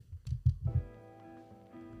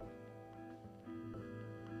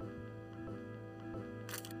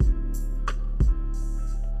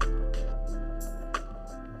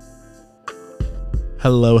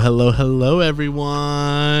Hello,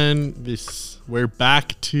 everyone. We're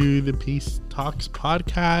back to the Peace Talks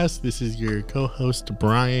podcast. This is your co-host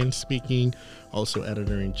Brian speaking, also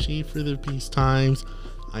editor-in-chief for the Peace Times.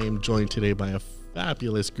 I am joined today by a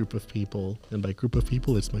fabulous group of people, and by group of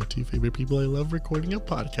people, it's my two favorite people I love recording a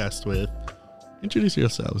podcast with. Introduce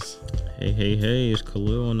yourselves. Hey, it's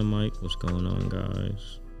Khalil on the mic. What's going on,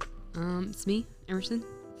 guys? It's me, Emerson.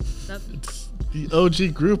 What's up? It's the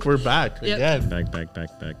OG group. We're back again. Back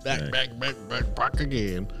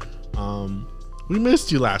again. We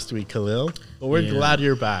missed you last week, Khalil, but we're glad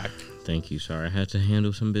you're back. Thank you. Sorry, I had to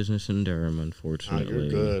handle some business in Durham, unfortunately.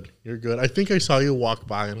 You're good. I think I saw you walk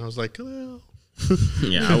by, and I was like, Khalil.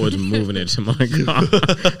 Yeah, I was moving it to my car.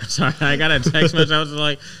 Sorry, I got a text message. I was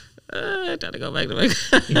like, I tried to go back to my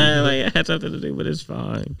car. I had something to do, but it's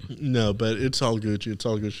fine. No, but it's all good.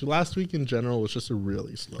 Last week in general was just a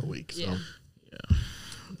really slow week. So.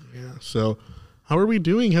 Yeah. So, how are we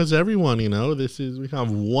doing? How's everyone? We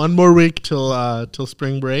have one more week till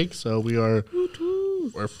spring break. So we're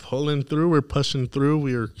pulling through. We're pushing through.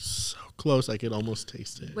 We are so close. I could almost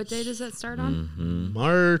taste it. What day does that start on? Mm-hmm.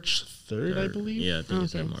 March 3rd, I believe. Yeah, I think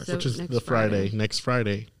it's in March. So which is the Friday. Next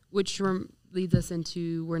Friday. Which leads us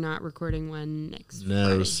into we're not recording one next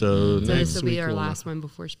Friday. No, so next this will be week our last one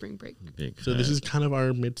before spring break. So this is kind of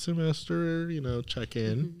our mid-semester,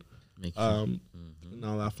 check-in, and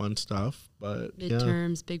all that fun stuff. But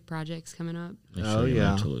midterms, big projects coming up. Make sure your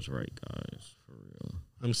mental is right, guys. For real.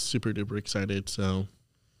 I'm super duper excited. So,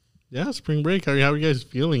 spring break. How are you guys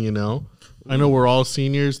feeling? I know we're all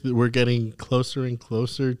seniors. That we're getting closer and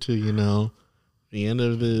closer to the end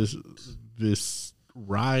of this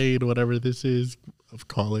ride, whatever this is, of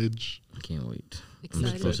college. I can't wait. Excited.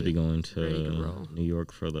 I'm supposed to be going to New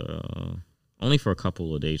York for only for a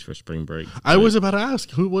couple of days for spring break. I was about to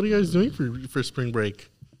ask, what are you guys doing for spring break?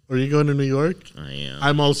 Are you going to New York? I am.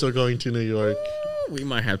 I'm also going to New York. We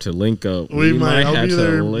might have to link up. We might have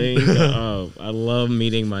to link up. I love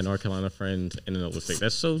meeting my North Carolina friends in another state.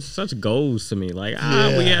 That's such goals to me. Like,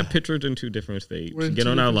 we have pictures in two different states. Get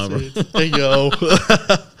on our level. There you go.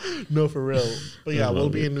 No, for real. But we'll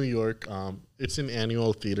be in New York. It's an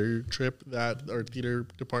annual theater trip that our theater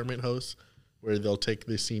department hosts, where they'll take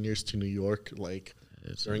the seniors to New York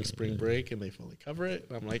during spring break, and they fully cover it.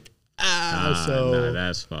 And I'm like,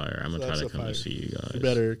 that's fire. I'm gonna try to come to see you guys.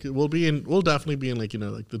 Better. We'll definitely be in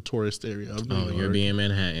the tourist area of New York. You'll be in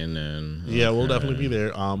Manhattan then. Yeah, we'll definitely be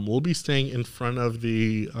there. We'll be staying in front of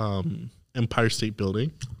the Empire State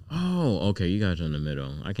Building. Oh, okay. You guys are in the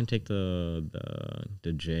middle. I can take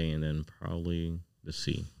the J and then probably the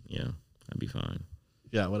C. Yeah, that'd be fine.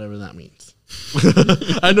 Yeah, whatever that means.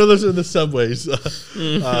 I know those are the subways.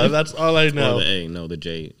 That's all I know. Or the A. No, the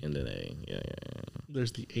J and then A. Yeah.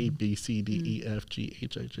 There's the A, B, C, D, E, F, G,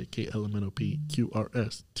 H, I, J, K, L, M, N, O, P, Q, R,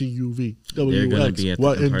 S, T, U, V, W, They're going to X, be at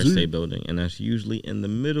Y, the Empire and Z. State Building, and that's usually in the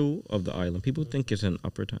middle of the island. People think it's in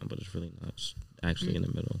upper town, but it's really not. It's actually in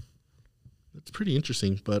the middle. It's pretty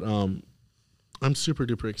interesting, but I'm super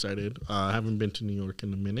duper excited. I haven't been to New York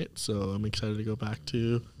in a minute, so I'm excited to go back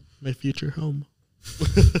to my future home.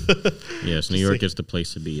 Yes, New York is the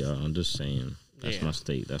place to be. I'm just saying. That's my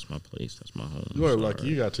state. That's my place. That's my home. You are lucky.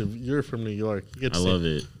 You're from New York. I love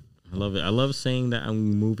it. I love saying that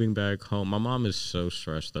I'm moving back home. My mom is so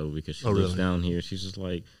stressed, though, because she lives down here. She's just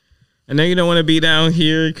like, I know you don't want to be down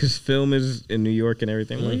here because film is in New York and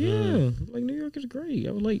everything. I'm like, New York is great.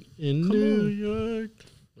 I was like, in New York.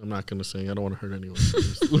 I'm not going to sing. I don't want to hurt anyone.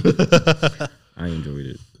 I enjoyed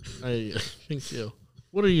it. Thank you.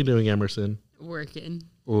 What are you doing, Emerson? Working.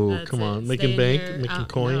 Oh, come on. Making bank? Making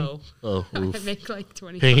coin? No. Oh, oof. I make like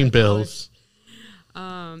 $25. Paying bills.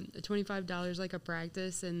 $25 like a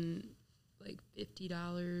practice and like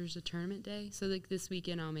 $50 a tournament day. So like this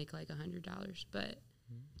weekend I'll make like $100, but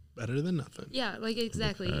better than nothing. Yeah, like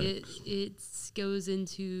exactly. It goes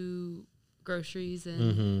into groceries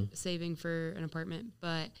and saving for an apartment,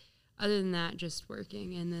 but other than that, just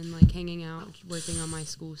working and then like hanging out, working on my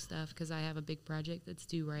school stuff because I have a big project that's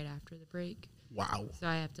due right after the break. Wow. So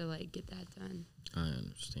I have to like get that done. I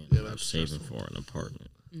understand. Yeah, that's saving for an apartment.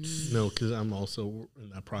 No, because I'm also in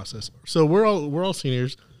that process. So we're all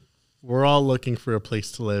seniors. We're all looking for a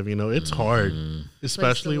place to live. It's hard,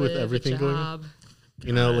 especially with everything going on.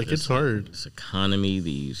 It's hard. This economy,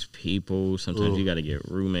 these people. Sometimes you got to get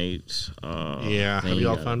roommates. Have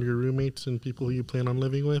y'all found your roommates and people who you plan on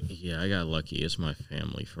living with? Yeah, I got lucky. It's my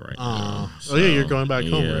family for right now. So, you're going back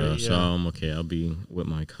home, right? So I'm okay. I'll be with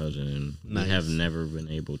my cousin. Nice. We have never been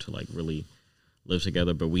able to really live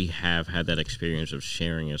together, but we have had that experience of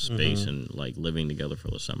sharing a space and like living together for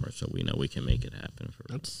the summer, so we know we can make it happen.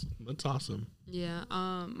 That's awesome. Yeah,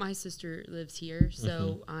 my sister lives here,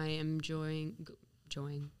 so I am joining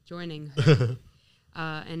her,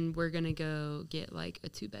 and we're gonna go get like a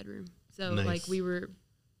 2-bedroom. So like we were.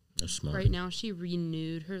 Right now, she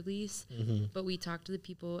renewed her lease, but we talked to the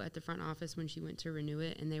people at the front office when she went to renew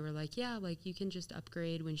it, and they were like, "Yeah, like you can just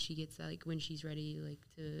upgrade when she gets like when she's ready, like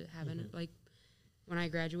to have like when I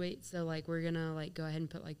graduate." So like we're gonna like go ahead and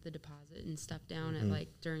put like the deposit and stuff down at like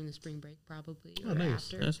during the spring break probably or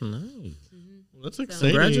after. That's nice. Well, that's exciting.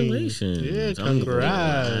 Congratulations! Yeah, I'm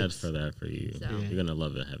congrats. glad for that for you. So. You're gonna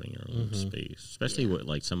love it having your own space, especially with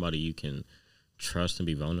like somebody you can trust and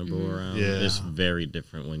be vulnerable around. Yeah. It's very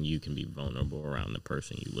different when you can be vulnerable around the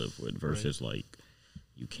person you live with versus like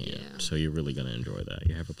you can't. Yeah. So you're really gonna enjoy that.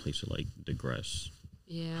 You have a place to like digress.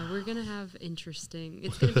 Yeah, we're gonna have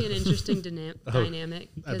it's gonna be an interesting dynamic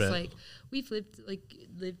because like we've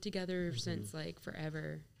lived together since like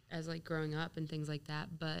forever as like growing up and things like that,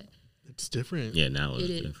 but it's different. Yeah, now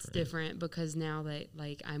it's different because now that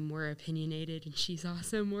like I'm more opinionated and she's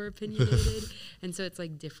also more opinionated, and so it's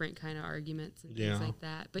like different kind of arguments and things like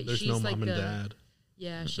that. But there's she's no like mom and dad.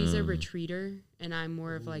 Yeah, she's a retreater, and I'm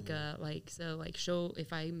more of like a so like she'll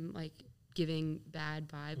if I'm like giving bad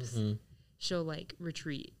vibes, she'll like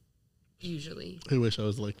retreat usually. I wish I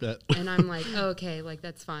was like that. And I'm like, oh, okay, like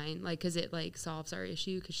that's fine, like because it like solves our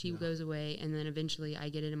issue because she goes away, and then eventually I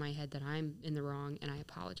get it in my head that I'm in the wrong, and I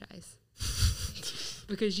apologize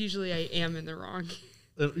because usually I am in the wrong.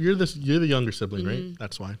 You're the younger sibling, right?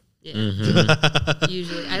 That's why. Yeah.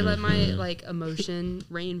 Usually I let my like emotion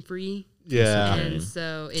reign free. Yeah. And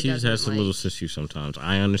so it she just has some like, little issues sometimes.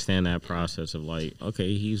 I understand that process of like,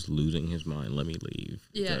 okay, he's losing his mind. Let me leave.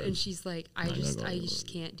 Yeah, and she's like, I just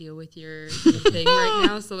can't deal with your thing right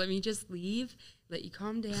now. So let me just leave, let you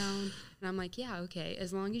calm down. And I'm like, yeah, okay.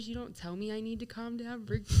 As long as you don't tell me I need to calm down,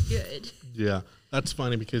 we're good. Yeah, that's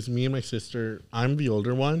funny because me and my sister, I'm the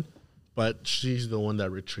older one, but she's the one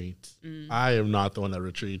that retreats. I am not the one that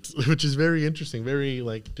retreats, which is very interesting, very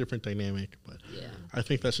like different dynamic. But yeah, I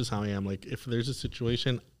think that's just how I am. Like if there's a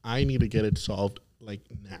situation, I need to get it solved like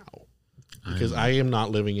now because I am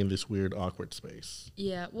not living in this weird awkward space.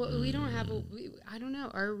 Yeah, well, we don't have I don't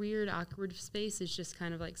know. Our weird awkward space is just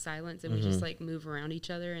kind of like silence, and we just like move around each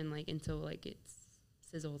other and like until like it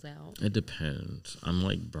sizzles out. It depends. I'm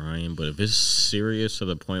like Brian, but if it's serious to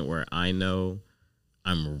the point where I know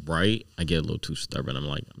I'm right, I get a little too stubborn. I'm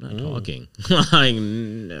like, I'm not talking. Like,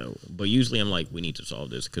 no. But usually I'm like, we need to solve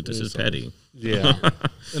this because this is petty. Yeah.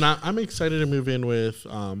 And I'm excited to move in with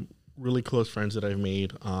really close friends that I've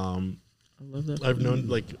made. I love that. I've known,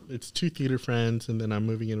 like, it's 2 theater friends, and then I'm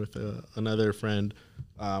moving in with another friend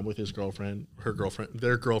with his girlfriend,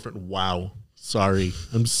 their girlfriend. Wow. Sorry.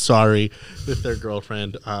 I'm sorry. With their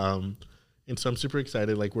girlfriend. And so I'm super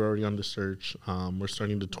excited. Like, we're already on the search. We're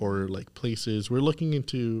starting to tour, like, places. We're looking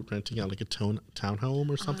into renting out, like, a townhome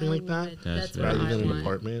or something like that. That's rather what I than want. an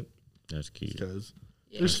apartment. That's cute. Because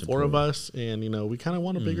there's 4 of us, and, you know, we kind of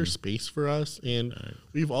want a bigger space for us. And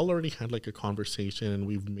we've all already had, like, a conversation, and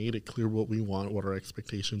we've made it clear what we want, what our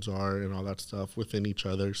expectations are, and all that stuff within each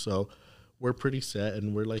other. So we're pretty set,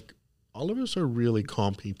 and we're, like, all of us are really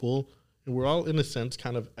calm people. And we're all, in a sense,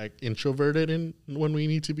 kind of introverted in when we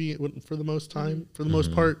need to be for the most time, for the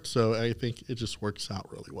most part. So I think it just works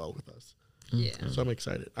out really well with us. Yeah. So I'm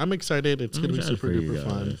excited. It's going to be super duper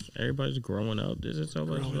fun. Everybody's growing up. This is so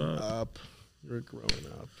much fun. We're growing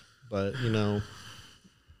up. But, you know,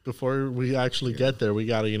 before we actually get there, we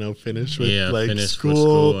got to, you know, finish with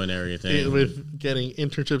school and everything. With getting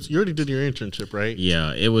internships. You already did your internship, right?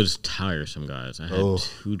 Yeah, it was tiresome, guys. I had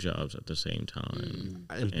 2 jobs at the same time.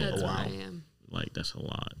 That's wow. what I am. Like, that's a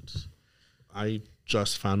lot. I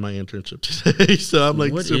just found my internship today, so I'm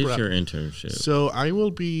like, what super is your internship? So I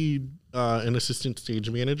will be an assistant stage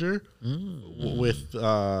manager with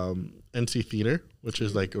NC Theater, which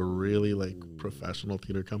is like a really like professional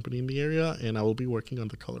theater company in the area, and I will be working on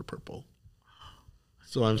The Color Purple.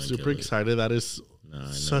 So I'm super excited. That is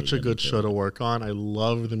such a good show to work on. I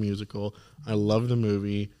love the musical. I love the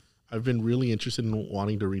movie. I've been really interested in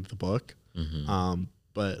wanting to read the book.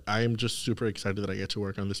 But I am just super excited that I get to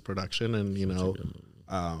work on this production, and you know,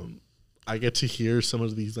 I get to hear some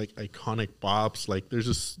of these like iconic bops. Like there's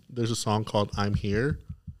a song called "I'm Here."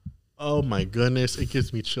 Oh my goodness, it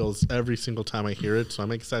gives me chills every single time I hear it. So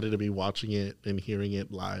I'm excited to be watching it and hearing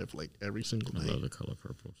it live like every single night. I love The Color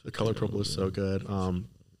Purple. The Color Purple is so good, and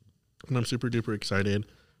I'm super duper excited.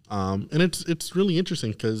 And it's really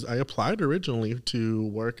interesting because I applied originally to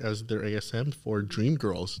work as their ASM for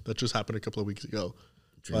Dreamgirls that just happened a couple of weeks ago.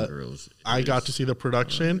 Dreamgirls. I got to see the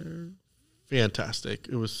production. Fantastic.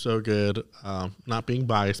 It was so good. Not being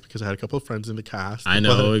biased because I had a couple of friends in the cast. I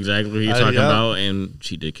know exactly what you're talking about, and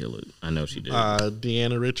she did kill it. I know she did.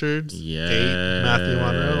 Deanna Richards. Yeah. Matthew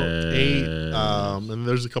Monroe. And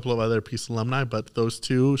there's a couple of other Peace alumni, but those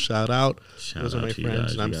two, shout out. Those are my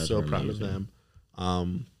friends, and I'm so proud of them.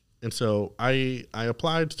 And so I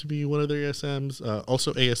applied to be one of their ASMs.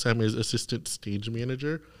 Also, ASM is Assistant Stage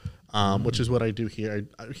Manager. Which is what I do here.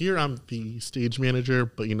 Here I'm the stage manager,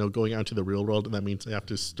 but going out into the real world, and that means I have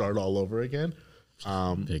to start all over again.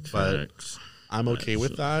 Big but facts. I'm okay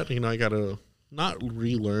with that. I gotta not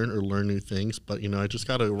relearn or learn new things, but I just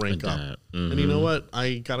gotta rank up. And you know what?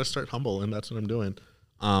 I gotta start humble, and that's what I'm doing.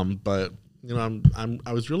 But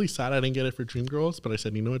I was really sad I didn't get it for Dreamgirls, but I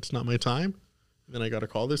said, it's not my time. And then I got a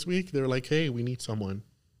call this week. They were like, "Hey, we need someone."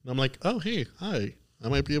 And I'm like, "Oh, hey, hi, I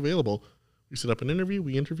might be available." We set up an interview.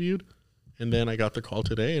 We interviewed, and then I got the call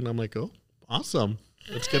today, and I'm like, "Oh, awesome!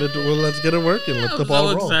 Let's get it. Let's get it working. Let the ball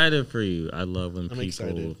roll." I'm so excited for you. I love when people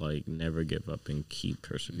excited. never give up and keep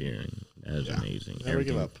persevering. That is amazing. Never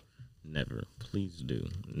give up. Never. Please do.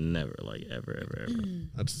 Never. Ever.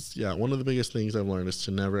 That's one of the biggest things I've learned is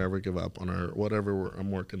to never ever give up on whatever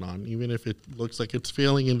I'm working on, even if it looks like it's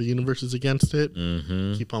failing and the universe is against it.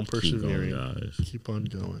 Keep on persevering. Keep going, guys. Keep on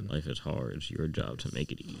going. Life is hard. It's your job to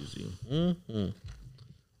make it easy.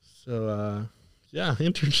 So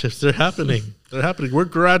internships, they're happening. They're happening. We're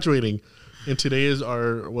graduating, and today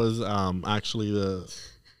was actually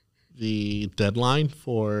the deadline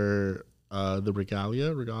for the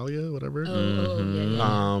regalia, whatever.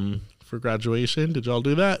 For graduation. Did y'all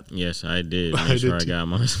do that? Yes, I did. I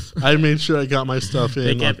made sure I got my stuff in.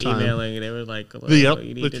 They kept emailing, and they were like,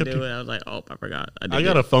 you need to do it. I was like, oh, I forgot. I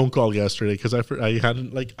got a phone call yesterday because I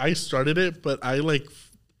hadn't, I started it, but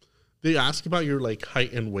they asked about your,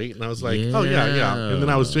 height and weight, and I was like, oh, yeah. And then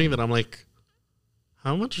I was doing that. I'm like,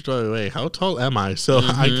 how much do I weigh? How tall am I? So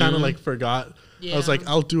I kind of, forgot. Yeah. I was like,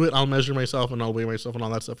 I'll do it. I'll measure myself, and I'll weigh myself and all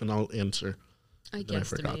that stuff, and I'll answer. I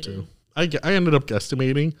forgot to. I ended up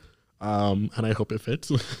guesstimating. And I hope it fits.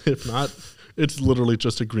 If not, it's literally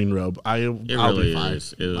just a green robe. I'll be fine.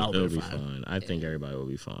 It'll be fine. I think everybody will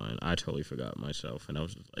be fine. I totally forgot myself, and I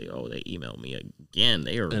was just like, "Oh, they emailed me again.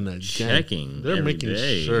 They are checking. They're making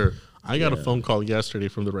sure." I got a phone call yesterday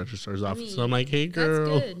from the registrar's office, so I'm like, "Hey,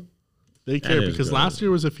 girl, that's good. They care because last year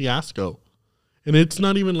was a fiasco, and it's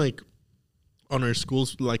not even on our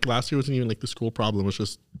schools. Last year wasn't even the school problem. It was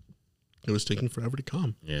just." It was taking forever to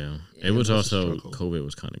come. Yeah. It was also, COVID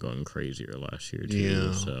was kind of going crazier last year, too.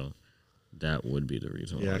 Yeah. So that would be the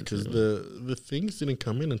reason why. Yeah, because the things didn't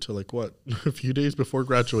come in until, a few days before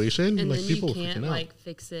graduation? And then people you can't,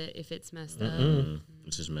 fix it if it's messed up.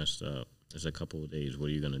 It's just messed up. It's a couple of days.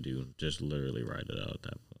 What are you going to do? Just literally write it out at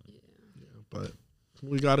that point. Yeah, but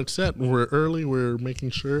we got it set. We're early. We're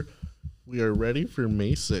making sure we are ready for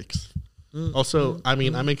May 6th. Also,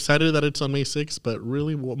 I'm excited that it's on May 6th, but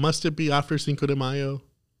really, must it be after Cinco de Mayo?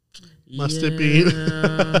 Must it be?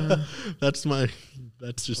 That's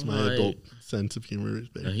just my adult sense of humor.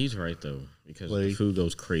 He's right, though, because the food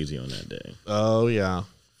goes crazy on that day. Oh, yeah.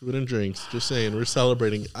 Food and drinks. Just saying, we're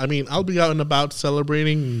celebrating. I'll be out and about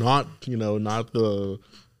celebrating, not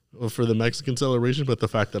for the Mexican celebration, but the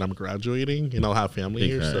fact that I'm graduating and I'll have family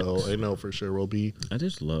here, so I know for sure we'll be. I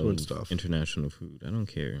just love international food. I don't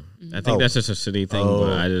care. I think that's just a city thing,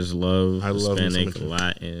 but I just love Hispanic,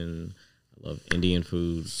 Latin. I love Indian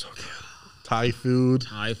food. So good. Thai food.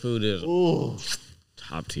 Thai food is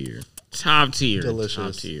top tier. Top tier. Delicious.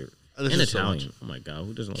 Top tier. And Italian. Oh my God,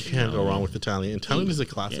 who doesn't love Italian? Can't go wrong with Italian. Italian is a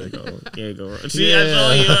classic. Can't go wrong. See, I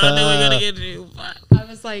told you. I knew we were gonna get you. I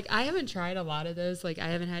was like, I haven't tried a lot of those. I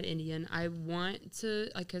haven't had Indian. I want to,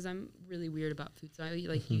 because I'm really weird about food. So I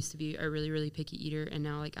used to be a really, really picky eater, and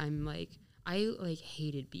now I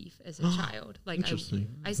hated beef as a child. Interesting.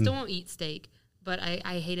 I still won't eat steak. But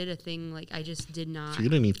I hated a thing, I just did not. So you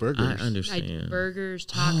didn't eat burgers? I understand. Burgers,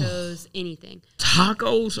 tacos, anything.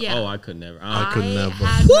 Tacos? Yeah. Oh, I could never. I could never.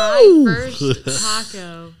 Had my first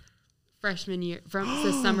taco freshman year, from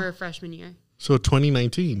the summer of freshman year. So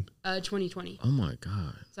 2019? 2020. Oh, my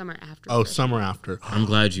God. Summer after. Oh, summer after. I'm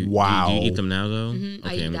glad you. Wow. Do you eat them now, though? Mm-hmm.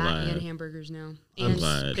 Okay, I eat glad. and hamburgers now. I'm And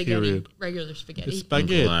glad. spaghetti. Period. Regular spaghetti. I'm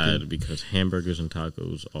glad because hamburgers and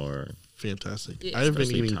tacos are fantastic. Yeah, I've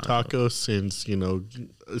been eating tacos since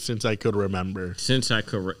I could remember. Since I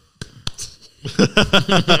could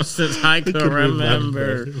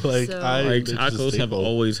remember. Tacos have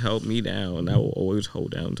always held me down. I will always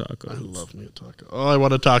hold down tacos. I love me a taco. Oh, I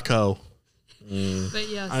want a taco. But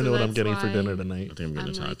yeah, so I know what I'm getting for dinner tonight. I think I'm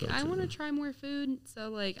getting a taco. I want to try more food,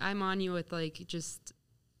 so I'm on you with just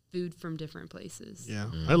food from different places.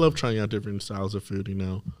 Yeah, I love trying out different styles of food. I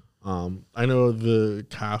know the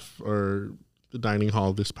CAF or the dining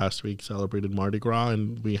hall this past week celebrated Mardi Gras,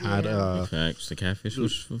 and we had facts. The catfish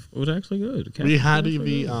was actually good. We had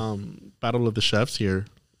the Battle of the Chefs here.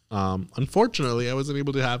 Unfortunately, I wasn't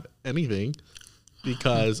able to have anything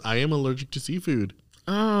because I am allergic to seafood.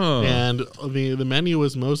 Oh, and the menu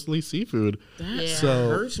was mostly seafood. That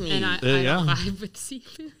hurts me. And I don't vibe with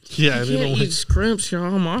seafood. Yeah, I can't eat scrimps,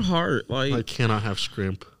 y'all. My heart, I cannot have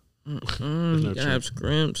shrimp. You gotta have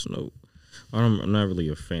scrimps. No, I'm not really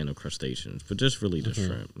a fan of crustaceans, but just really the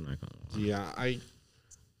shrimp. I'm not gonna lie. Yeah,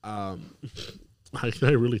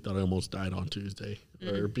 I really thought I almost died on Tuesday,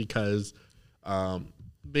 because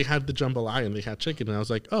they had the jambalaya and they had chicken, and I was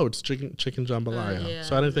like, oh, it's chicken jambalaya.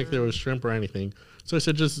 So I didn't think there was shrimp or anything. So I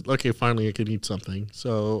said, finally I could eat something.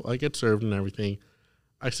 So I get served and everything.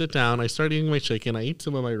 I sit down, I start eating my chicken, I eat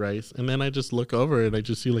some of my rice, and then I just look over and I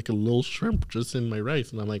just see like a little shrimp just in my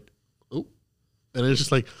rice, and I'm like, oh. And it's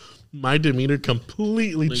just like my demeanor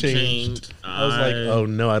completely changed. I was like, oh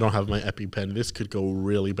no, I don't have my EpiPen. This could go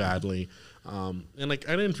really badly. And like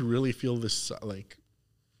I didn't really feel this like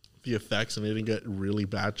the effects, and it didn't get really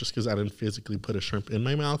bad just because I didn't physically put a shrimp in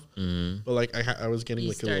my mouth. But like I was getting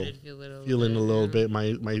like feeling a little bit.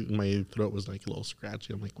 My throat was like a little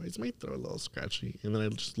scratchy. I'm like, why is my throat a little scratchy? And then I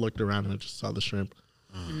just looked around and I just saw the shrimp.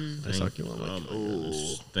 I saw you. I'm like,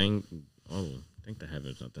 thank the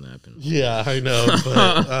heavens nothing happened. Yeah, I know.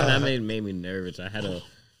 But, that made me nervous. I had a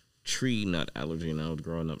tree nut allergy when I was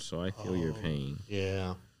growing up, so I feel your pain.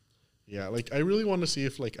 Yeah. Yeah, like I really want to see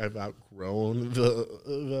if like I've outgrown the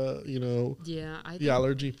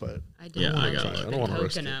allergy, but I don't want to try. I don't want to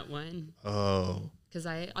risk it. Coconut one. Oh, because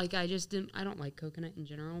I don't like coconut in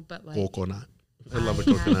general, but like coconut. I love a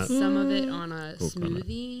coconut. Had some of it on a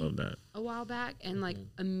smoothie love that. a while back, and like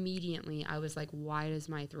immediately I was like, why is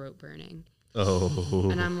my throat burning? Oh,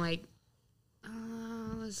 and I'm like,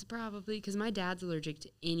 this is probably because my dad's allergic to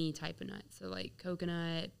any type of nut, so like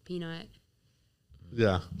coconut, peanut.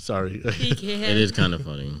 Yeah, sorry. It is kind of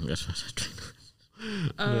funny. That's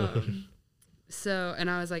So, and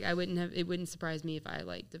I was like, it wouldn't surprise me if I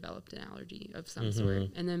like developed an allergy of some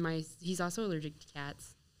sort. And then he's also allergic to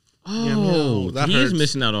cats. Oh, that he's hurts.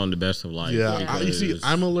 missing out on the best of life. Yeah, you see,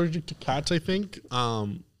 I'm allergic to cats, I think.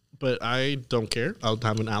 But I don't care. I'll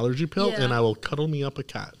have an allergy pill, and I will cuddle me up a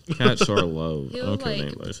cat. Cats are love. He'll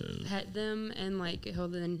pet them, and like he'll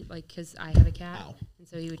then because I have a cat, and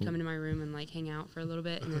so he would come into my room and like hang out for a little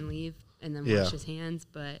bit and then leave and then wash his hands.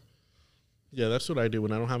 But yeah, that's what I do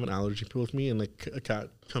when I don't have an allergy pill with me, and like a cat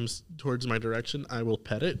comes towards my direction. I will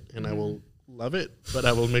pet it, and I will love it, but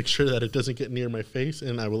I will make sure that it doesn't get near my face,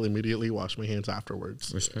 and I will immediately wash my hands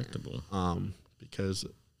afterwards. Respectable. Because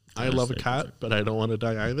I love a cat, but I don't want to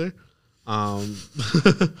die either.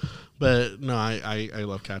 But no, I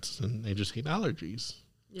love cats, and they just hate allergies.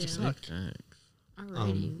 Yeah.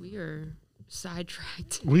 Alrighty, we are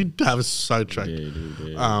sidetracked. We have a sidetrack.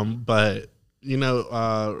 But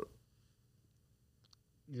we're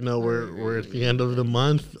at the end of the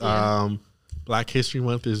month. Black History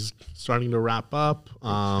Month is starting to wrap up.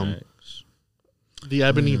 The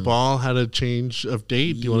Ebony Ball had a change of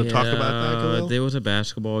date. Do you want to talk about that, Khalil? There was a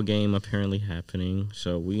basketball game apparently happening.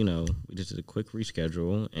 So we just did a quick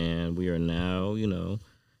reschedule, and we are now,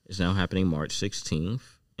 it's now happening March 16th.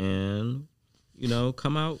 And,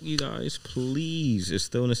 come out, you guys, please. It's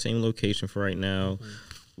still in the same location for right now.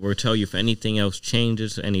 We'll tell you if anything else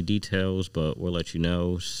changes, any details, but we'll let you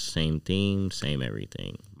know. Same theme, same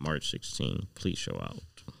everything. March 16th. Please show out.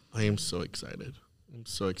 I am so excited. I'm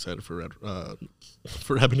so excited for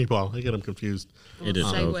Ebony Ball. Again, I'm confused. It is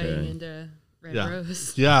segueing into Red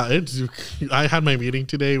Rose. Yeah, I had my meeting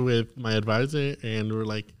today with my advisor, and we're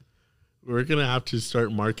gonna have to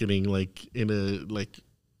start marketing a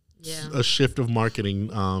shift of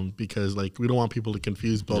marketing because we don't want people to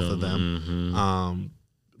confuse both of them.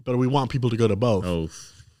 But we want people to go to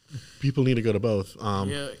both. People need to go to both.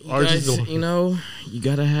 You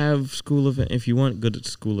gotta have school event. If you want good at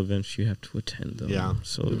school events, you have to attend them. Yeah,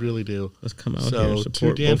 so we really do. Let's come out here.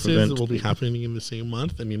 Support 2 dances both events. will be happening in the same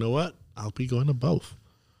month, and you know what? I'll be going to both.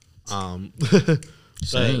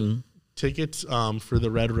 Same. Tickets for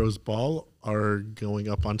the Red Rose Ball are going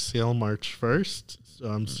up on sale March 1st, so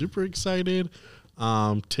I'm super excited.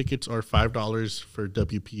 Tickets are $5 for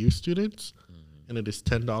WPU students, and it is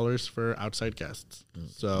 $10 for outside guests.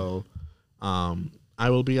 So I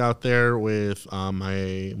will be out there with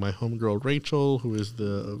my homegirl Rachel, who is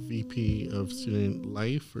the VP of Student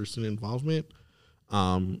Life or Student Involvement.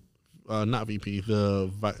 Not VP,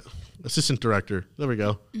 the Assistant Director. There we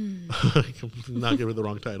go. Not give her the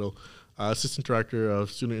wrong title. assistant director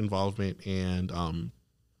of student involvement, and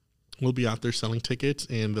we'll be out there selling tickets.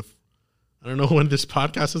 And I don't know when this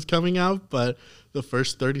podcast is coming out, but the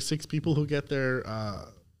first 36 people who get their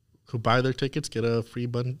who buy their tickets get a free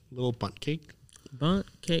little bundt cake. Bundt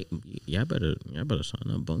cake, y'all better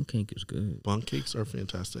sign up. Bundt cake is good. Bundt cakes are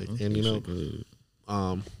fantastic, Bundt and good.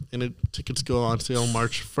 Tickets go on sale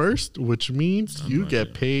March 1st, which means you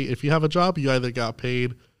get paid. If you have a job, you either got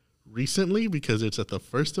paid recently because it's at the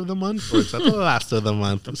first of the month or it's at the last of the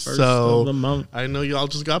month. I know y'all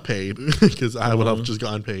just got paid because I would have just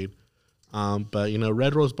gotten paid. But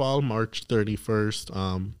Red Rose Ball, March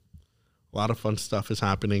 31st. A lot of fun stuff is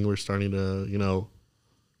happening. We're starting to,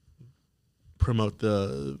 promote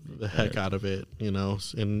the heck out of it,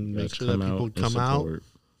 and make sure that people come out.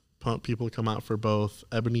 People come out for both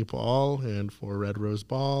Ebony Ball and for Red Rose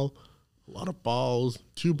Ball. A lot of balls.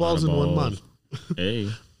 2 balls in 1 month.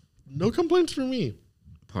 Hey. No complaints from me.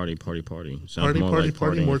 Party. Sounds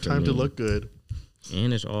party. More time to look good.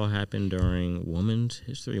 And it's all happened during Women's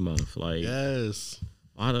History Month. Yes.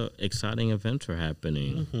 A lot of exciting events are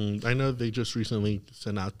happening. Mm-hmm. I know they just recently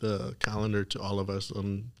sent out the calendar to all of us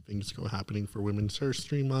on things happening for Women's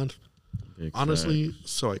History Month. Honestly,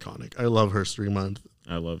 so iconic. I love History Month.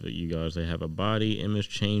 I love it, you guys. They have a body image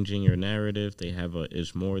changing your narrative. They have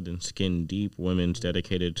It's More Than Skin Deep, women's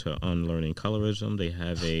dedicated to unlearning colorism. They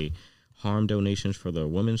have a harm donations for the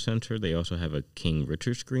Women's Center. They also have a King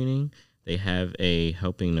Richard screening. They have a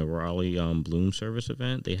Helping the Raleigh Bloom service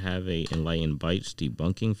event. They have a Enlightened Bites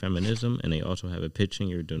debunking feminism. And they also have a pitching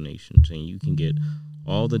your donations. And you can get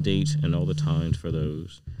all the dates and all the times for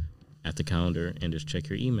those at the calendar and just check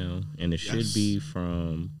your email. And it should be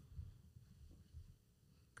from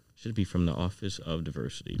the Office of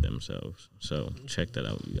Diversity themselves. So check that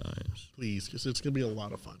out, you guys. Please, because it's going to be a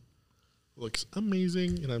lot of fun. It looks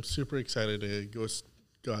amazing, and I'm super excited to go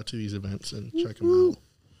out to these events and check them out.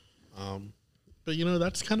 But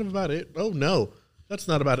that's kind of about it. Oh no, that's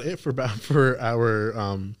not about it for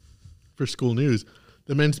our for school news.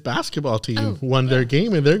 The men's basketball team won their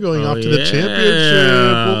game, and they're going off to the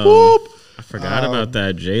championship. Whoop, whoop. I forgot about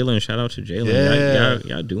that. Jalen, shout out to Jalen. Yeah.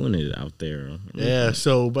 Y'all doing it out there. Yeah,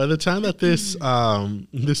 so by the time that this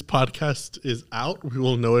this podcast is out, we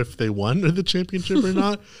will know if they won the championship or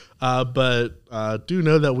not. But do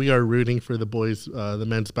know that we are rooting for the boys, the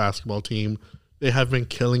men's basketball team. They have been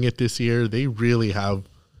killing it this year. They really have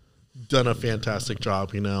done a fantastic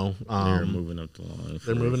job, They're moving up the line.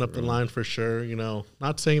 They're moving up the line for sure,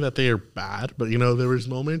 Not saying that they are bad, but, there was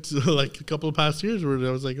moments like a couple of past years where I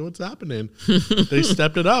was like, what's happening? They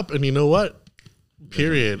stepped it up, and you know what?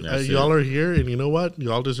 Period. Y'all are here, and you know what?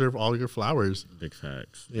 Y'all deserve all your flowers. Big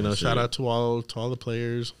facts. Shout out to all the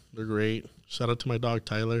players. They're great. Shout out to my dog,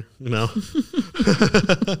 Tyler,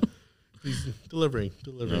 He's delivering.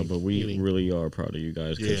 No, but we really are proud of you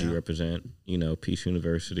guys because you represent, Peace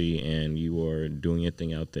University, and you are doing your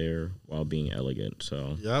thing out there while being elegant.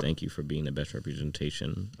 So thank you for being the best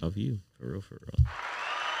representation of you, for real.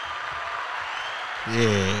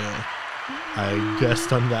 Yeah, I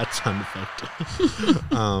guessed on that sound effect.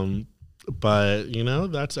 But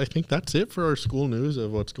I think that's it for our school news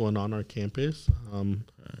of what's going on our campus.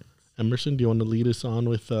 Emerson, do you want to lead us on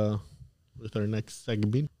with our next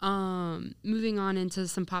segment? Moving on into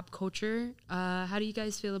some pop culture. How do you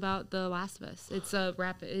guys feel about The Last of Us? It's a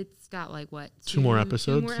It's got two more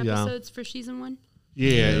episodes. 2 more episodes for season 1.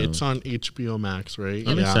 Yeah, it's on HBO Max, right?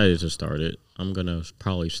 I'm excited to start it. I'm gonna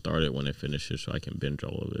probably start it when it finishes so I can binge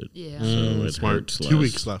all of it. Yeah, so it's smart. 2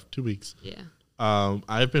 weeks left. 2 weeks. Yeah.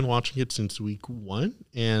 I've been watching it since week 1,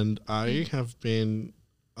 and I have been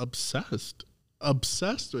obsessed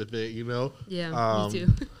with it, Yeah, me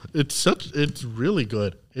too. It's really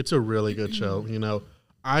good. It's a really good show,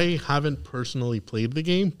 I haven't personally played the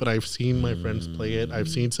game, but I've seen my friends play it. I've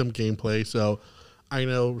seen some gameplay, so I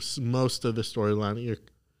know most of the storyline.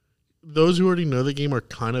 Those who already know the game are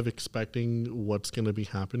kind of expecting what's going to be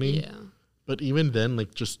happening. Yeah. But even then,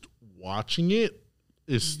 just watching it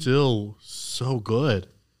is still so good.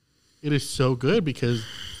 It is so good because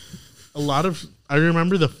I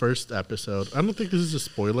remember the first episode. I don't think this is a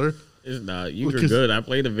spoiler. It's not. You're good. I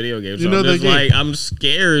played the video game, so I'm just I'm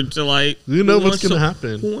scared to what's going to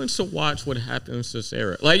happen. Who wants to watch what happens to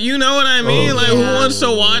Sarah? You know what I mean? Who wants to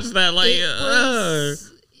watch that?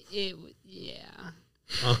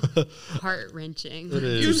 Heart-wrenching.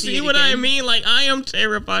 You see what I mean? I am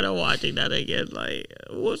terrified of watching that again.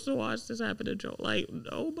 Who wants to watch this happen to Joel?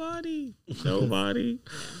 Nobody. No,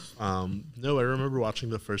 I remember watching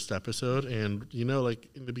the first episode, and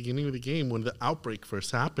in the beginning of the game when the outbreak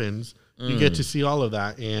first happens, you get to see all of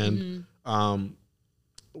that, and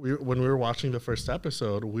when we were watching the first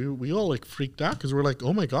episode, we all like freaked out because we're like,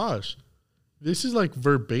 oh my gosh, this is like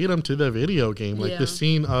verbatim to the video game. Like the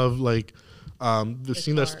scene of like the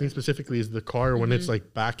scene car. that's being specifically is the car when it's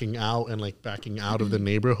like backing out of the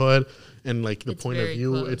neighborhood, and like the point of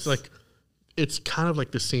view, it's like it's kind of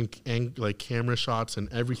like the same like camera shots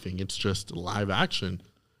and everything. It's just live action.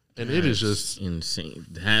 And it is just insane.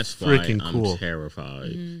 That's why freaking I'm cool.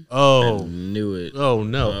 terrified. Oh, I knew it. Oh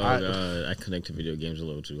no! Oh god, I connect to video games a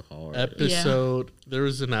little too hard. There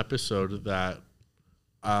was an episode that,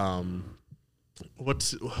 what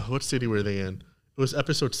city were they in? It was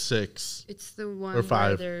episode 6. It's the one or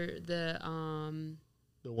 5. Where they're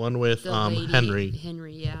the one with Henry,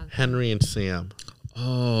 Henry and Sam.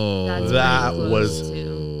 Oh, that was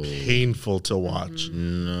painful to watch.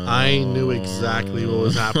 No. I knew exactly what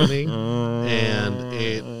was happening, and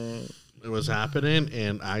it was happening,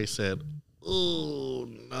 and I said, "Oh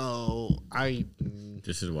no!"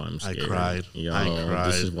 This is why I'm scared. I cried. I cried.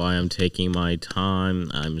 This is why I'm taking my time.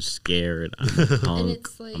 I'm scared. I'm punk.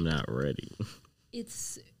 I'm not ready.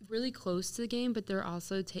 It's really close to the game, but they're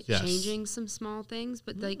also changing some small things.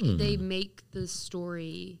 But like they make the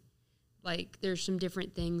story. Like, there's some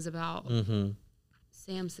different things about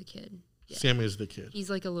Sam's the kid. Yeah. Sam is the kid.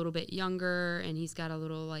 He's, like, a little bit younger, and he's got a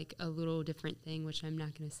little different thing, which I'm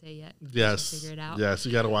not going to say yet. Yes. Figure it out. Yes,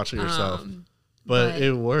 you got to watch it yourself. But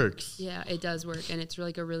it works. Yeah, it does work, and it's,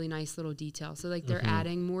 like, a really nice little detail. So, like, they're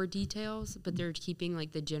adding more details, but they're keeping,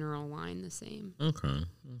 like, the general line the same. Okay.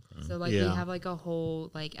 So, like, they have, like, a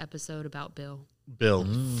whole, like, episode about Bill.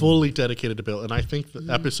 Fully dedicated to Bill. And I think the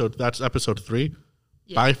that's episode 3,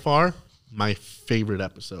 by far my favorite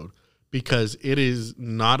episode, because it is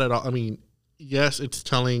not at all, I mean, yes, it's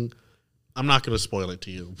telling, I'm not going to spoil it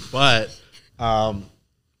to you, but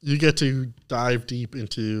you get to dive deep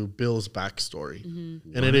into Bill's backstory.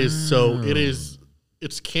 And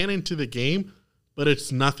it's canon to the game, but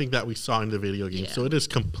it's nothing that we saw in the video game. So it is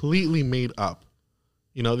completely made up.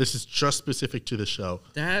 You know, this is just specific to the show.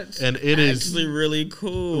 That's it is actually really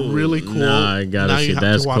cool. Really cool. Nah, I gotta see.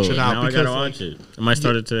 That's cool. Now I gotta watch it. I might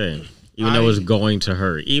start it today. Even though it's going to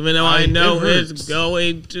hurt. Even though I know it's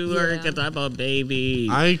going to hurt because I'm a baby.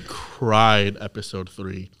 I cried episode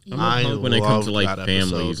 3. When it comes to like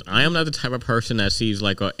families. I am not the type of person that sees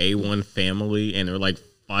like a A1 family and they're like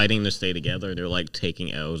fighting to stay together. They're like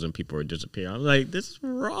taking L's and people are disappearing. I'm like, this is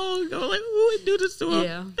wrong. I'm like, who would do this to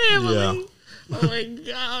a family? Yeah. Oh my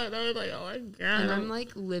god! I was like, oh my god! And I'm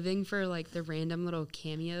like living for like the random little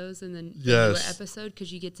cameos in the new episode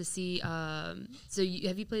because you get to see. So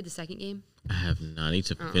have you played the second game? I have not. I need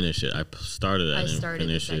to finish it. I started it. I started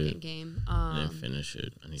the second game. I didn't finish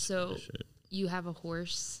it. I need to finish it. You have a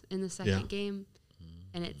horse in the second game,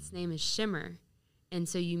 and its name is Shimmer. And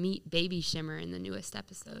so you meet baby Shimmer in the newest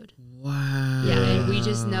episode. Wow. Yeah, and we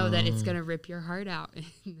just know that it's going to rip your heart out in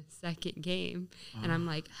the second game. And I'm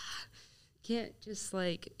like, can't just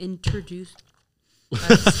like introduce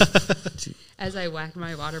us as I whack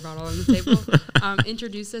my water bottle on the table.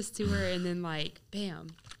 Introduce us to her and then like, bam.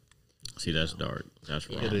 See, that's dark. That's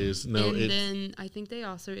wrong. It is. No, and then I think they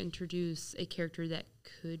also introduce a character that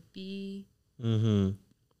could be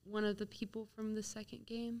one of the people from the second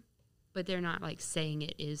game. But they're not like saying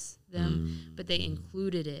it is them, but they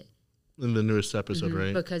included it in the newest episode,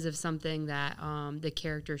 right? Because of something that the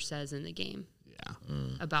character says in the game. Yeah,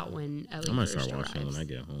 about when Ellie I'm gonna first start watching arrives. when I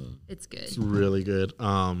get home. It's good. It's really good.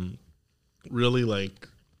 Really like,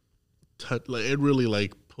 it really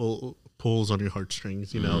like pulls on your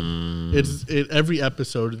heartstrings. You know, every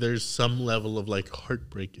episode there's some level of like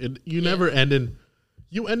heartbreak. You never end in.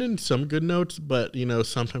 You end in some good notes, but you know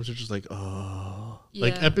sometimes you're just like, oh. Yeah.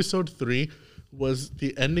 Like episode 3 was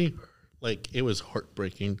the ending, like it was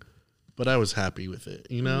heartbreaking, but I was happy with it.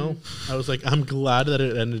 You know, I was like, I'm glad that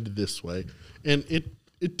it ended this way, and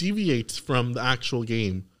it deviates from the actual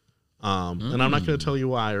game, and I'm not going to tell you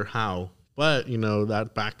why or how, but you know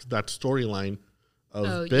that storyline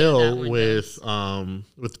of Bill with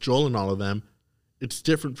Joel and all of them, it's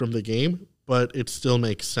different from the game, but it still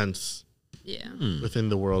makes sense. Yeah, within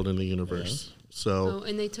the world and the universe. Yeah. So,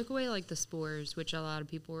 and they took away like the spores, which a lot of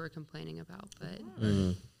people were complaining about, but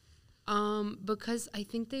because I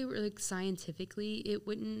think they were like scientifically it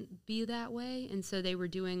wouldn't be that way, and so they were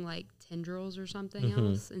doing like tendrils or something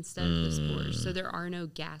else instead of the spores. So there are no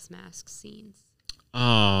gas mask scenes.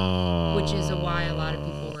 Oh, which is why a lot of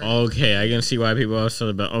people were okay. I can see why people are so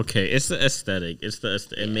about. Okay, it's the aesthetic.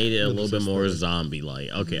 It made it a little bit more zombie like.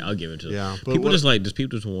 Okay, I'll give it to them. People just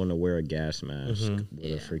want to wear a gas mask with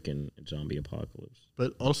a freaking zombie apocalypse.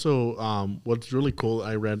 But also, what's really cool,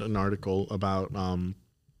 I read an article about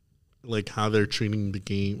like how they're treating the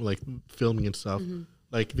game, like filming and stuff.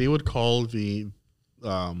 Like they would call the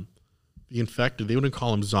infected. They wouldn't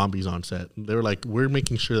call them zombies on set. They were like, we're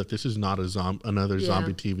making sure that this is not another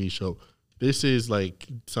zombie TV show. This is like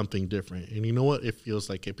something different. And you know what? It feels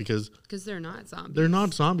like it because they're not zombies. They're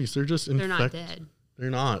not zombies. They're just infected. They're not dead. They're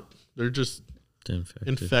not. They're just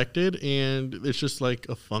infected, and it's just like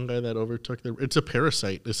a fungi that overtook their. It's a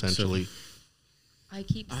parasite essentially. I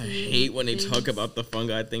hate when they talk about the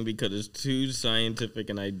fungi thing because it's too scientific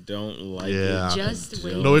and I don't like it. Just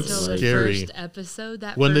wait no, it's until scary. The first episode.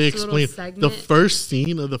 That when first they explain segment, the first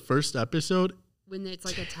scene of the first episode, when it's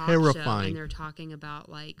like a talk show and they're talking about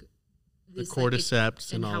like this, the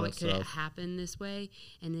cordyceps and all how that it could stuff. happen this way,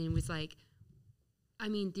 and then it was like, I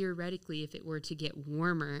mean, theoretically, if it were to get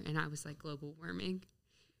warmer, and I was like, global warming.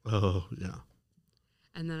 Oh yeah.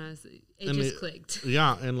 And then it clicked.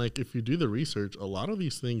 Yeah, and like if you do the research, a lot of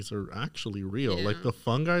these things are actually real. Yeah. Like the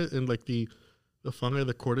fungi and like the fungi,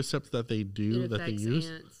 the cordyceps that they use.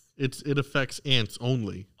 Ants. It affects ants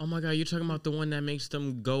only. Oh my God, you're talking about the one that makes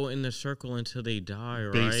them go in the circle until they die,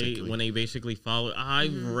 right? Basically. When they basically follow.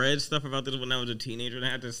 I've read stuff about this when I was a teenager and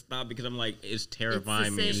I had to stop because I'm like, it's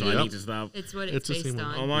terrifying me, so I need to stop. It's what it's based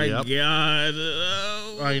on. Oh my God.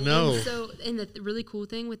 Oh. I know. And the really cool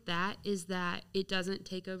thing with that is that it doesn't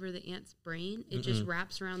take over the ant's brain. It just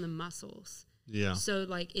wraps around the muscles. Yeah. So,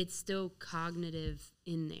 like, it's still cognitive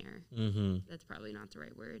in there. Mm-hmm. That's probably not the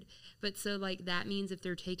right word. But so, like, that means if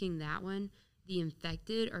they're taking that one, the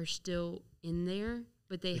infected are still in there,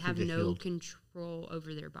 but they have no control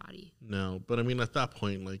over their body. No. But, I mean, at that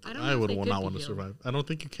point, like, I would not want to survive. I don't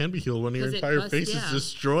think you can be healed when your entire face is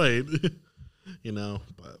destroyed. You know,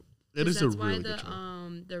 but it is a really good show. That's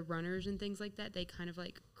why the runners and things like that, they kind of,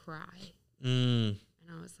 like, cry.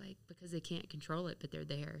 And I was like, because they can't control it, but they're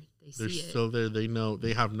there. They're still there. They know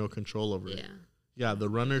they have no control over it. Yeah, the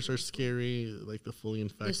runners are scary, like the fully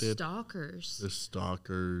infected. The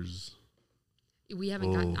stalkers. We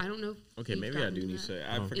haven't gotten, I don't know. Okay, maybe I do need to say.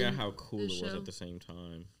 I forgot how cool it was at the same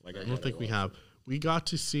time. Like I don't think we have. We got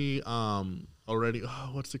to see already. Oh,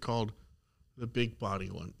 what's it called? The big body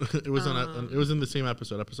one. It was it was in the same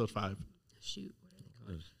episode 5. Shoot.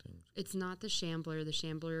 It's not the Shambler. The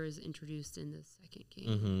Shambler is introduced in the second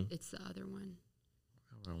game. It's the other one.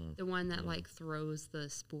 The one that like throws the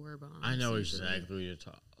spore bomb. I know exactly what you're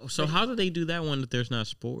talking. So how do they do that one if there's not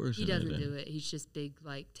spores? He doesn't do it. He's just big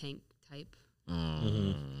like tank type.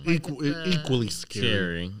 Like equally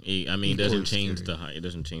scary. I mean, it doesn't change the height. It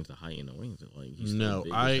doesn't change the height in the wings. Like no,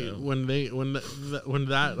 when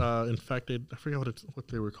that infected, I forget what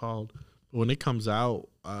they were called. When it comes out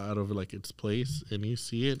of like its place and you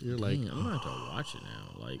see it, you're like, I'm gonna have to watch it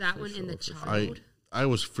now. Like that one in the child. I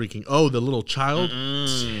was freaking. Oh, the little child,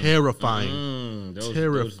 terrifying, terrifying.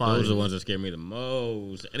 Those are the ones that scare me the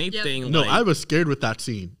most. Anything. No, I was scared with that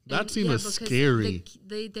scene. That scene was scary.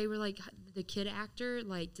 They were like the kid actor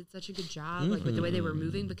like did such a good job like with the way they were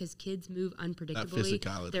moving because kids move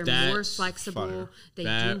unpredictably. They're more flexible. Fire. They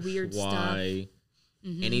do weird stuff.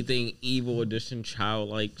 Anything evil edition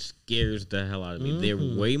childlike scares the hell out of me. They're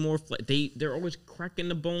way more they're always cracking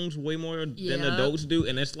the bones way more than adults do,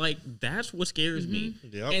 and it's like that's what scares me.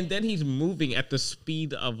 And then he's moving at the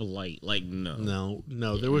speed of light. Like no,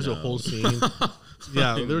 there was a whole scene.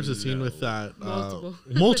 There was a scene with that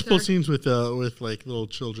multiple scenes with like little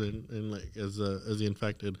children and like as the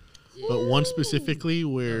infected, but one specifically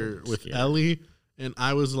where with Ellie. And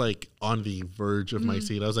I was like on the verge of my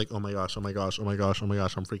seat. I was like, oh my gosh, I'm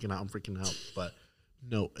freaking out. But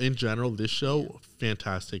no, in general, this show,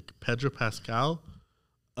 fantastic. Pedro Pascal,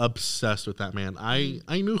 obsessed with that man. I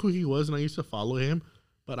knew who he was and I used to follow him.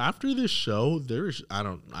 But after this show,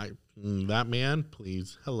 that man,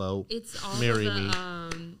 please, hello. It's all marry me.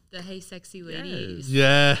 The Hey Sexy Ladies.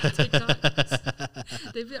 Yeah.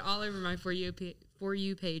 They've been all over my For You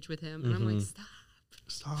page with him. And I'm like,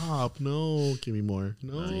 Stop! No, give me more.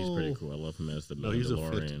 No, he's pretty cool. I love him as the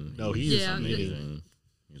Mandalorian. He's amazing.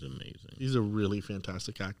 He's amazing. He's a really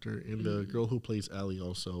fantastic actor, and the girl who plays Ellie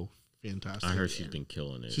also fantastic. I heard she's been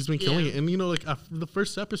killing it. She's been killing it, and you know, like after the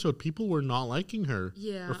first episode, people were not liking her.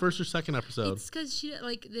 Yeah, the first or second episode. It's because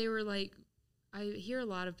they were like, I hear a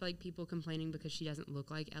lot of like people complaining because she doesn't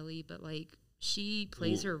look like Ellie, but like she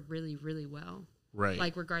plays her really, really well. Right.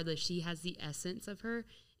 Like regardless, she has the essence of her,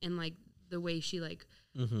 and like the way she like.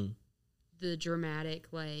 The dramatic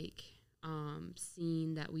like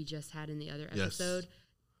scene that we just had in the other episode,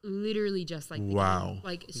 literally just like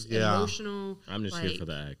emotional. I'm just here for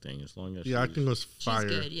the acting. As long as the acting was fire.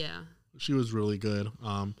 She's good, yeah. She was really good.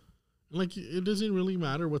 Like it doesn't really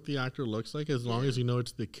matter what the actor looks like as long as you know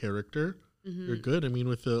it's the character. You're good. I mean,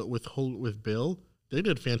 with Bill, they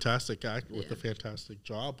did fantastic with a fantastic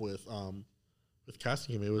job with with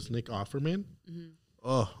casting him. It was Nick Offerman.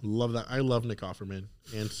 Oh, love that. I love Nick Offerman.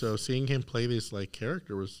 And so seeing him play this like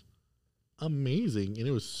character was amazing. And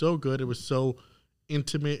it was so good. It was so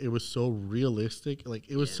intimate. It was so realistic. Like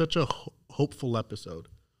it was such a hopeful episode.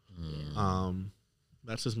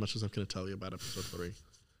 That's as much as I'm going to tell you about episode 3.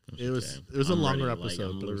 It was a longer episode.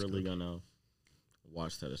 I'm literally going to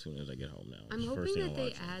watch that as soon as I get home now. I'm hoping that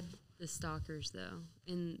they add the stalkers though,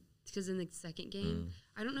 because in the second game,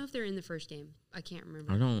 I don't know if they're in the first game. I can't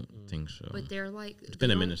remember. I don't think so. But they're like, it's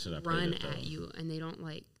been a minute since I run played it, at you, and they don't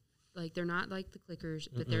like they're not like the clickers,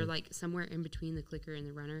 but they're like somewhere in between the clicker and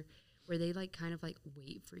the runner, where they like kind of like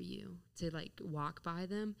wait for you to like walk by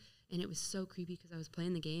them. And it was so creepy because I was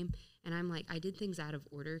playing the game and I'm like, I did things out of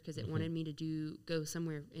order because it wanted me to go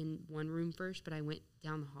somewhere in one room first, but I went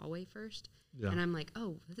down the hallway first. Yeah. And I'm like,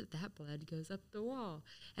 oh, that blood goes up the wall.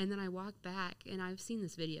 And then I walk back, and I've seen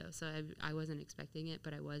this video, so I wasn't expecting it,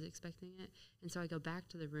 but I was expecting it. And so I go back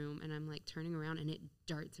to the room, and I'm like turning around, and it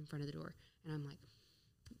darts in front of the door. And I'm like,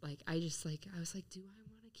 I was like, do I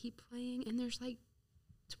want to keep playing? And there's like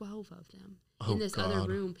 12 of them in this other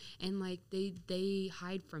room, and like they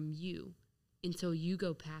hide from you until you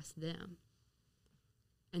go past them.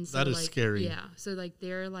 And so that is like, scary. Yeah, so like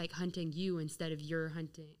they're like hunting you instead of you're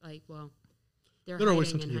hunting. Like, well, they're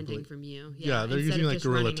hiding and hunting from you. Yeah, they're using like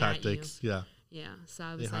guerrilla tactics. Yeah. Yeah. So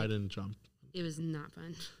I was they hide and jump. It was not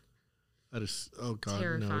fun. That is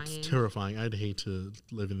terrifying. No, it's terrifying. I'd hate to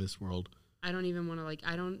live in this world. I don't even want to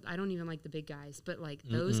I don't even like the big guys, but like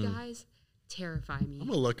those guys terrify me. I'm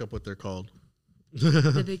gonna look up what they're called.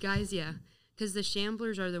 The big guys, yeah, because the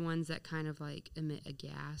shamblers are the ones that kind of like emit a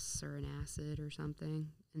gas or an acid or something,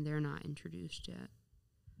 and they're not introduced yet.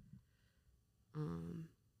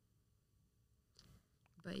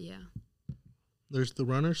 But yeah, there's the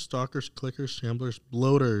runners, stalkers, clickers, shamblers,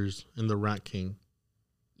 bloaters, and the Rat King.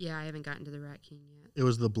 Yeah, I haven't gotten to the Rat King yet. It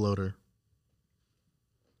was the bloater.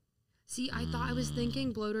 See, I thought I was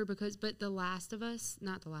thinking bloater but The Last of Us,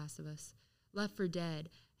 not The Last of Us, Left 4 Dead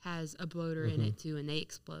has a bloater in it too, and they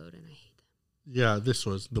explode, and I hate them. Yeah, this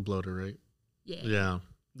was the bloater, right? Yeah.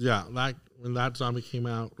 Yeah. Like when that zombie came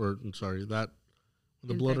out, when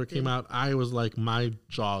the bloater came out, I was like, my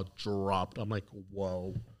jaw dropped. I'm like,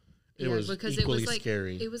 whoa. It was equally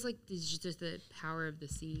scary. It was like just the power of the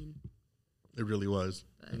scene. It really was,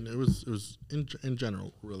 and it was in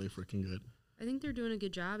general really freaking good. I think they're doing a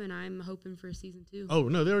good job, and I'm hoping for season 2. Oh,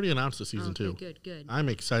 no, they already announced a season 2. Good. I'm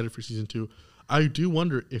excited for season 2. I do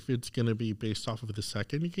wonder if it's going to be based off of the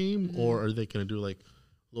second game, or are they going to do like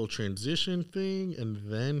a little transition thing and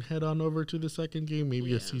then head on over to the second game,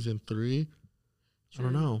 maybe a season 3? True.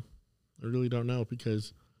 I don't know. I really don't know,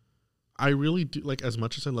 because I really do, like, as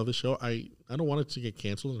much as I love the show, I don't want it to get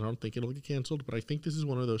canceled, and I don't think it'll get canceled, but I think this is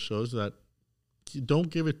one of those shows that you don't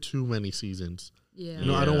give it too many seasons. Yeah.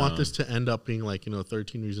 I don't want this to end up being like,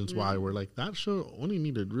 13 Reasons Why, where like that show only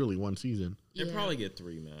needed really one season. You'd probably get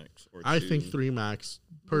 3 max. Or I think 3 max.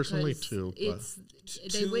 Personally, because 2.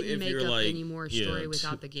 They wouldn't make up any more story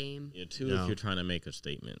without the game. Yeah, 2 if you're trying to make a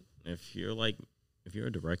statement. If you're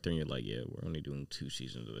a director and you're like, yeah, we're only doing 2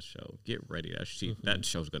 seasons of the show, get ready. That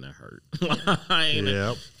show's gonna hurt.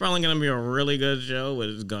 It's probably gonna be a really good show, but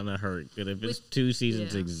it's gonna hurt. But if it's 2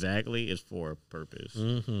 seasons exactly, it's for a purpose.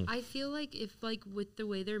 I feel like if like with the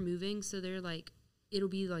way they're moving, so they're like, it'll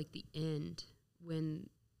be like the end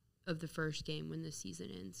of the first game when the season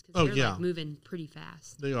ends, because they're like moving pretty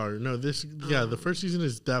fast. They are. No, the first season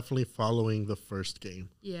is definitely following the first game.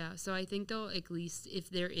 Yeah, so I think they'll, at least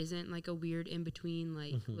if there isn't like a weird in between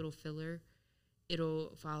like little filler,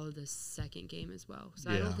 it'll follow the second game as well.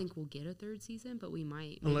 So I don't think we'll get a 3rd season, but we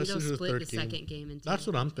might. Maybe they'll split the second game into. That's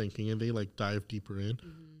what I'm thinking, and they like dive deeper in.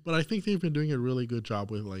 But I think they've been doing a really good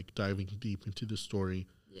job with like diving deep into the story,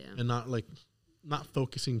 and not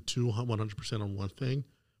focusing too 100% on one thing,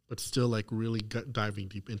 but still like really diving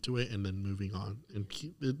deep into it and then moving on. And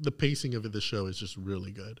the pacing of the show is just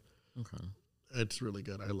really good. Okay. It's really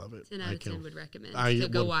good. I love it. 10 out of 10 would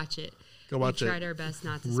recommend. Go watch it. Go watch it. We tried our best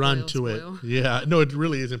not to run to it. Yeah. No, it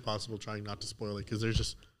really is impossible trying not to spoil it, because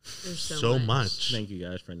there's so much. Thank you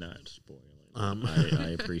guys for not spoiling.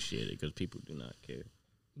 I appreciate it, because people do not care.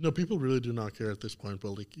 No, people really do not care at this point,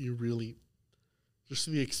 but like you really, just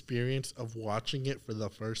the experience of watching it for the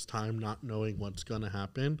first time, not knowing what's going to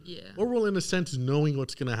happen. Yeah. Or, well, in a sense, knowing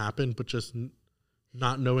what's going to happen, but just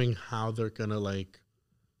not knowing how they're going to, like,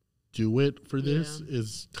 do it for this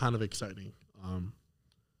is kind of exciting.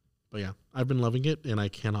 But, yeah, I've been loving it, and I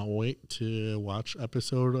cannot wait to watch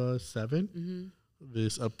episode 7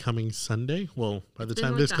 this upcoming Sunday. Well, by the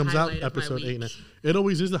time this comes out, episode 8. It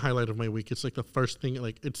always is the highlight of my week. It's, like, the first thing.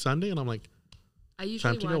 Like, it's Sunday, and I'm like, I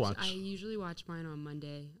usually watch mine on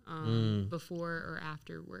Monday, before or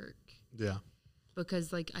after work. Yeah.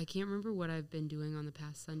 Because like I can't remember what I've been doing on the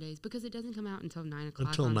past Sundays because it doesn't come out until 9 o'clock.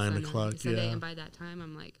 Until 9 o'clock, Sunday, yeah. And by that time,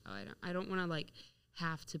 I'm like, oh, I don't want to like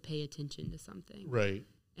have to pay attention to something. Right.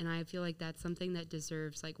 And I feel like that's something that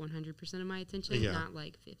deserves like 100% of my attention, not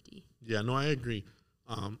like 50. Yeah, no, I agree.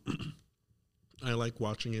 I like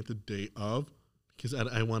watching it the day of because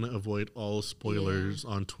I want to avoid all spoilers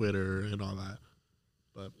on Twitter and all that.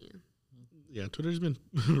 But yeah, Twitter's been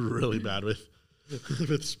really bad with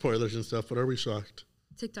spoilers and stuff. But are we shocked?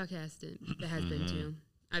 TikTok has been too.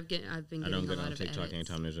 I've been getting I don't get a lot on of TikTok edits.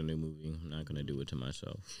 anytime there's a new movie. I'm not gonna do it to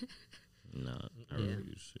myself. I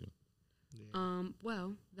refuse to. Yeah.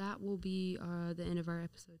 Well, that will be the end of our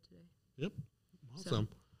episode today. Yep. Awesome.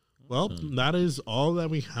 Well, that is all that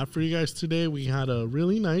we have for you guys today. We had a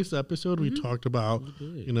really nice episode. We talked about,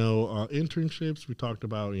 internships. We talked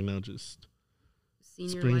about, just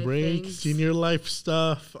Senior spring life break, things. senior life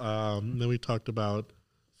stuff. Then we talked about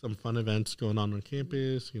some fun events going on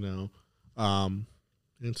campus, and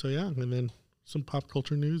so, and then some pop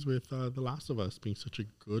culture news with The Last of Us being such a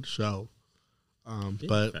good show.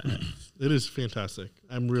 But it is fantastic.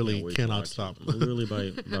 I'm really cannot stop. I'm really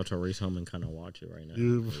about to race home and kind of watch it right now.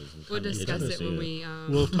 We'll discuss it when we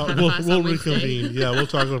we'll reconvene. Yeah, we'll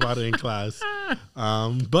talk about it in class.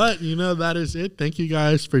 But that is it. Thank you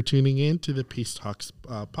guys for tuning in to the Peace Talks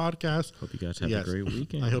podcast. Hope you guys have a great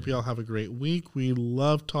weekend. I hope y'all have a great week. We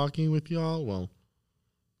love talking with y'all. Well,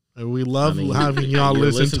 we love having y'all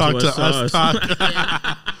talk to us talk.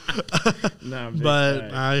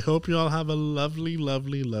 But I hope you all have a lovely,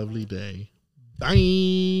 lovely, lovely day.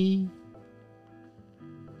 Bye.